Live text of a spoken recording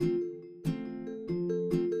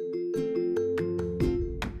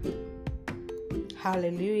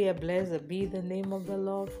Hallelujah, blessed be the name of the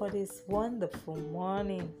Lord for this wonderful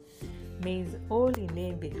morning. May His holy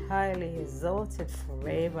name be highly exalted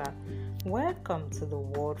forever. Welcome to the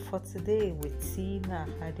word for today with Tina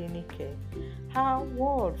Adenike. Our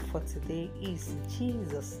word for today is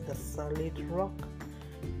Jesus the solid rock.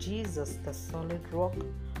 Jesus the solid rock.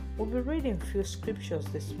 We'll be reading a few scriptures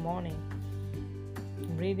this morning.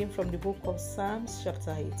 I'm reading from the book of Psalms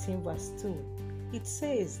chapter 18 verse 2. It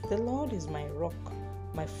says, "The Lord is my rock,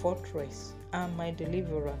 my fortress, and my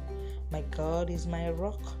deliverer. My God is my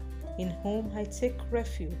rock, in whom I take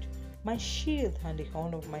refuge, my shield and the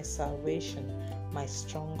horn of my salvation, my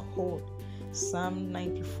stronghold." Psalm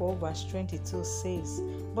 94 verse 22 says,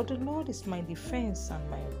 "But the Lord is my defense, and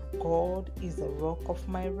my God is the rock of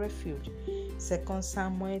my refuge." 2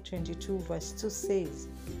 Samuel 22 verse 2 says,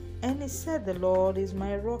 "And he said, the Lord is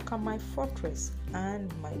my rock and my fortress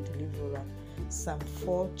and my deliverer." Psalm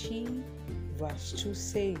 40 verse 2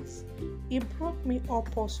 says, "He brought me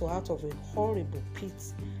up also out of a horrible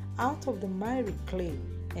pit, out of the miry clay,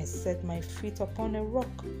 and set my feet upon a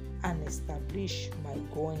rock, and established my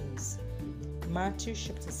goings." Matthew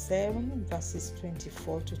chapter 7 verses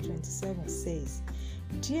 24 to 27 says,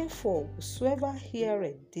 "Therefore whosoever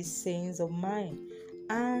heareth these sayings of mine,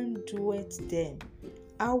 and doeth them,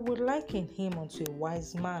 I will liken him unto a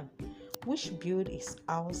wise man, which built his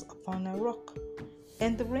house upon a rock.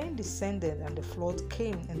 And the rain descended, and the flood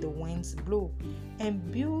came, and the winds blew,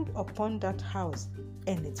 and beat upon that house,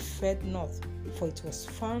 and it fell not, for it was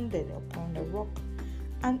founded upon a rock.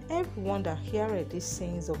 And everyone that heareth these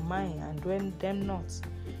sayings of mine, and doeth them not,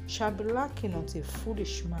 shall be likened unto a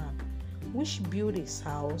foolish man, which built his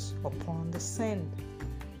house upon the sand."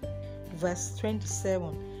 Verse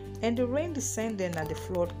 27, "And the rain descended, and the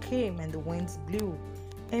flood came, and the winds blew,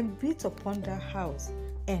 and beat upon that house,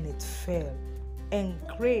 and it fell, and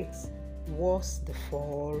great was the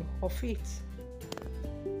fall of it."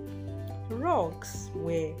 Rocks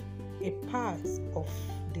were a part of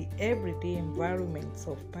the everyday environments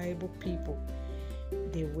of Bible people.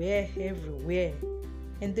 They were everywhere,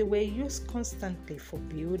 and they were used constantly for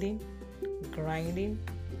building, grinding,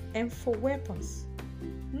 and for weapons.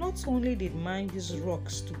 Not only did man use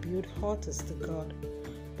rocks to build altars to God,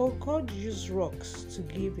 but God used rocks to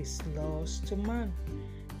give his laws to man.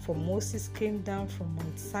 For Moses came down from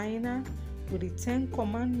Mount Sinai with the 10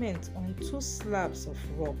 Commandments on 2 slabs of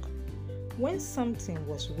rock. When something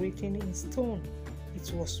was written in stone,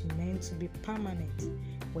 it was meant to be permanent.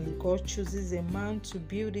 When God chooses a man to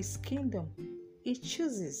build his kingdom, he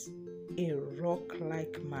chooses a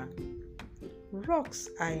rock-like man. Rocks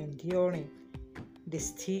are enduring. They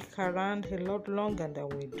stick around a lot longer than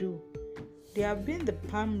we do. They have been the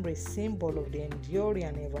primary symbol of the enduring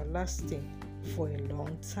and everlasting for a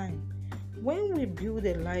long time. When we build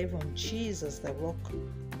a life on Jesus the rock,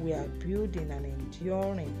 we are building an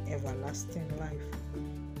enduring, everlasting life.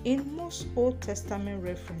 In most Old Testament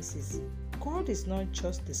references, God is not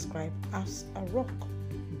just described as a rock,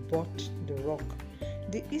 but the rock.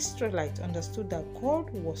 The Israelites understood that God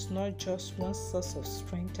was not just one source of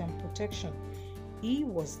strength and protection. He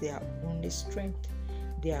was their only strength,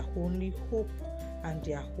 their only hope, and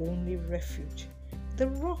their only refuge. The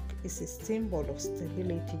rock is a symbol of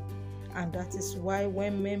stability, and that is why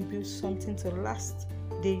when men build something to last,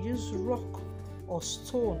 they use rock or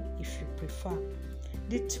stone if you prefer.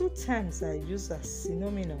 The two terms are used as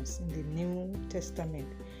synonymous in the New Testament.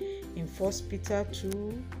 In 1 Peter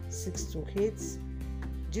 2, 6-8,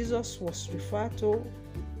 Jesus was referred to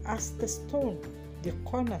as the stone, the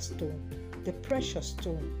cornerstone, the precious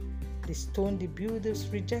stone, the stone the builders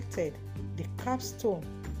rejected, the capstone,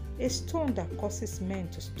 a stone that causes men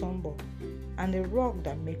to stumble, and a rock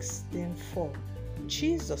that makes them fall.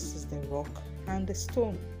 Jesus is the rock and the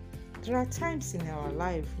stone. There are times in our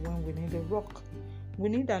life when we need a rock. We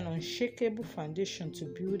need an unshakable foundation to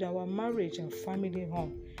build our marriage and family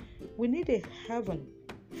home. We need a haven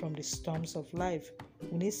from the storms of life.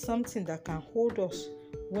 We need something that can hold us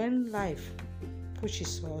when life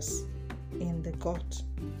pushes us in the gut.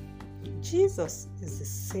 Jesus is the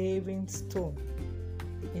saving stone.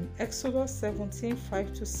 In Exodus 17,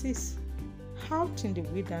 5-6, out in the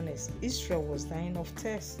wilderness, Israel was dying of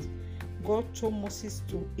thirst. God told Moses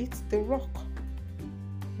to eat the rock.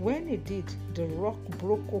 When he did, the rock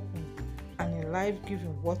broke open, and a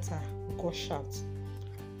life-giving water gushed out.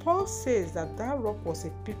 Paul says that rock was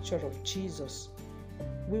a picture of Jesus.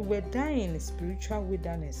 We were dying in a spiritual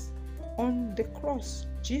wilderness. On the cross,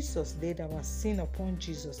 Jesus laid our sin upon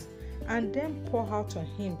Jesus, and then poured out on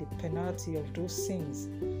him the penalty of those sins.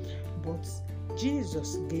 But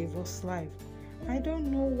Jesus gave us life. I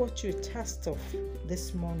don't know what you thirst of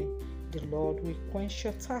this morning. The Lord will quench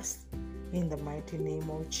your thirst in the mighty name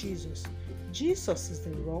of Jesus. Jesus is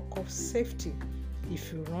the rock of safety.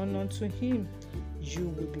 If you run unto him, you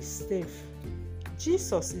will be safe.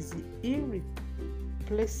 Jesus is the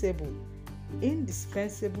irreplaceable,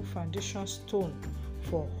 indispensable foundation stone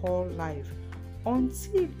for all life.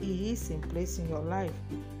 Until he is in place in your life,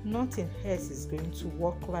 nothing else is going to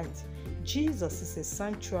work right. Jesus is a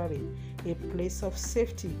sanctuary, a place of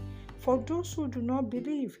safety. For those who do not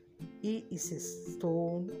believe, he is a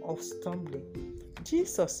stone of stumbling.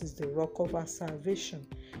 Jesus is the rock of our salvation.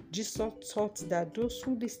 Jesus taught that those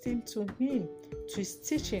who listen to him, to his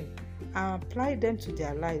teaching, and apply them to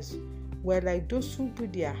their lives were like those who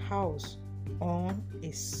build their house on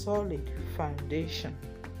a solid foundation.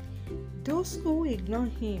 Those who ignore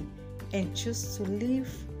him and choose to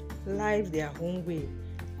live life their own way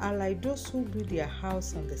are like those who build their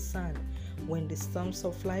house on the sand. When the storms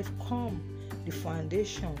of life come, the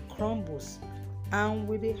foundation crumbles, and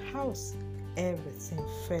with the house, everything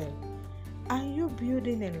fell. Are you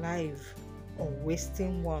building a life or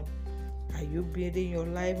wasting one? Are you building your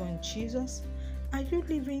life on Jesus? Are you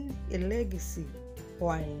leaving a legacy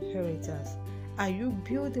or an inheritance? Are you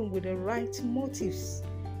building with the right motives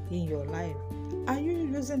in your life? Are you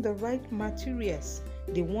using the right materials,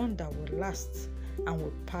 the one that will last and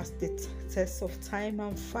will pass the test of time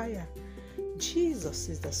and fire? Jesus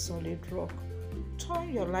is the solid rock.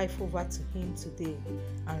 Turn your life over to him today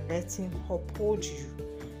and let him uphold you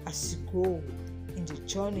as you go in the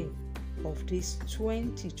journey of this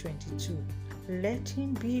 2022. Let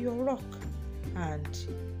him be your rock, and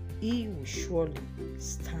he will surely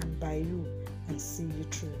stand by you and see you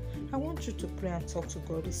through. I want you to pray and talk to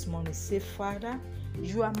God this morning. Say, Father,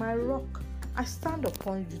 you are my rock. I stand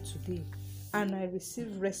upon you today, and I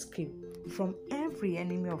receive rescue from every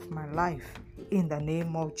enemy of my life in the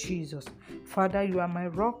name of Jesus. Father, you are my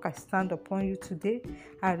rock. I stand upon you today.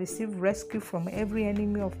 I receive rescue from every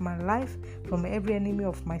enemy of my life, from every enemy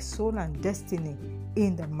of my soul and destiny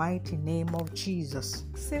in the mighty name of Jesus.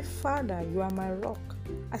 Say, Father, you are my rock.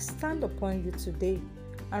 I stand upon you today,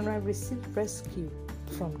 and I receive rescue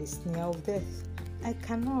from the snare of death. I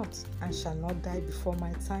cannot and shall not die before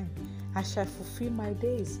my time. I shall fulfill my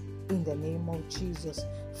days in the name of Jesus.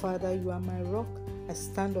 Father, you are my rock. I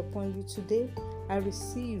stand upon you today. I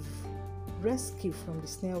receive rescue from the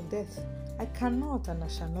snare of death. I cannot and I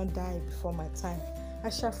shall not die before my time. I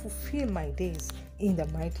shall fulfill my days in the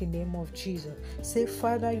mighty name of Jesus. Say,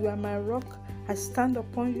 Father, you are my rock. I stand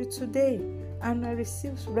upon you today, and I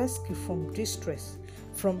receive rescue from distress,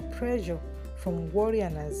 from pressure, from worry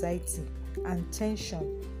and anxiety and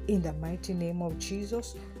tension in the mighty name of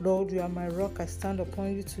Jesus. Lord, you are my rock. I stand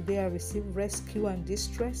upon you today. I receive rescue and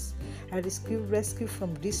distress. I receive rescue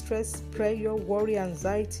from distress, prayer, worry,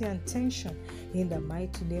 anxiety, and tension in the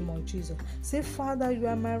mighty name of Jesus. Say, Father, you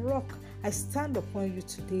are my rock. I stand upon you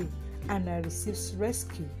today, and I receive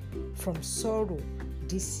rescue from sorrow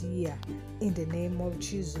this year in the name of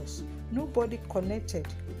Jesus. Nobody connected,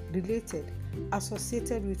 related,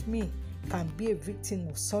 associated with me can be a victim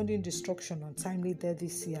of sudden destruction, untimely death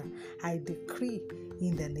this year. I decree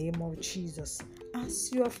in the name of Jesus.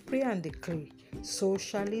 As you have prayed and decree, so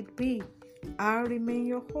shall it be. I remain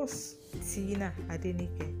your host, Tina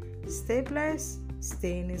Adenike. Stay blessed,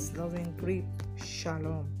 stay in his loving grip.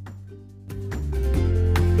 Shalom.